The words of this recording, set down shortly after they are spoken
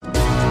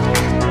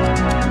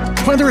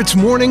Whether it's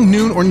morning,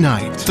 noon, or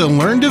night, the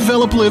Learn,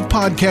 Develop, Live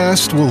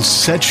podcast will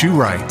set you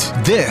right.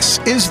 This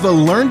is the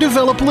Learn,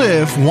 Develop,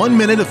 Live 1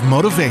 Minute of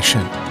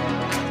Motivation.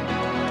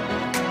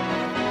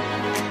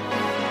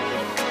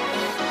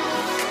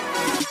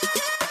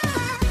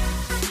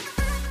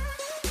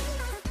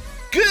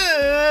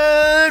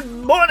 Good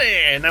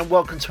morning and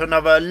welcome to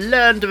another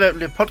Learn, Develop,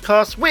 Live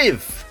podcast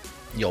with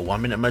your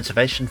 1 minute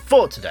motivation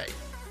for today.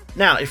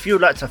 Now, if you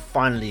would like to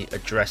finally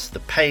address the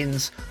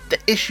pains, the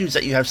issues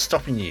that you have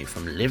stopping you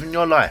from living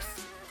your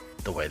life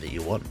the way that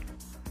you want,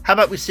 how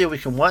about we see if we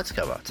can work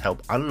together to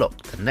help unlock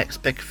the next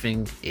big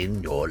thing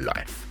in your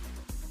life?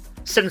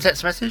 Send a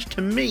text message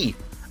to me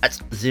at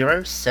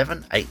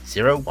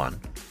 07801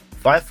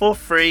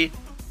 543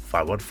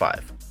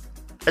 515.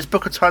 Let's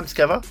book a time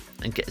together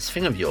and get this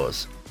thing of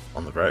yours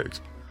on the road.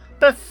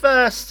 But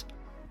first,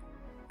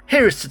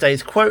 here is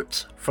today's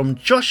quote from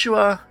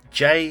Joshua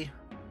J.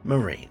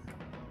 Marine.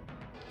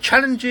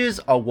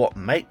 Challenges are what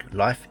make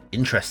life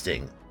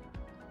interesting.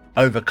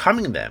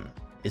 Overcoming them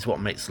is what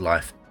makes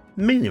life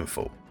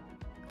meaningful.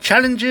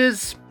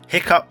 Challenges,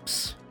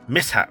 hiccups,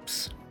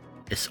 mishaps,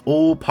 it's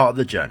all part of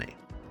the journey.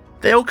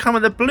 They all come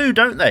with the blue,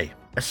 don't they?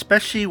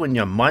 Especially when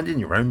you're minding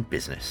your own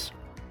business.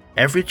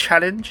 Every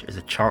challenge is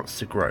a chance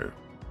to grow,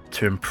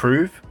 to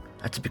improve,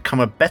 and to become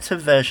a better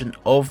version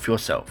of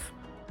yourself.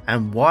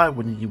 And why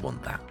wouldn't you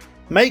want that?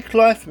 Make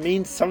life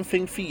mean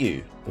something for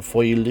you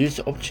before you lose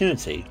the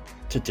opportunity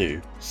to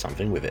do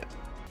something with it.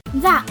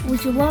 That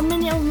was your 1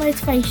 minute of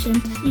motivation.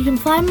 You can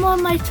find more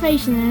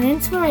motivation and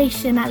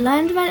inspiration at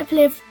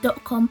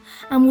learndeveloplive.com,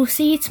 and we'll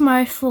see you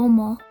tomorrow for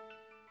more.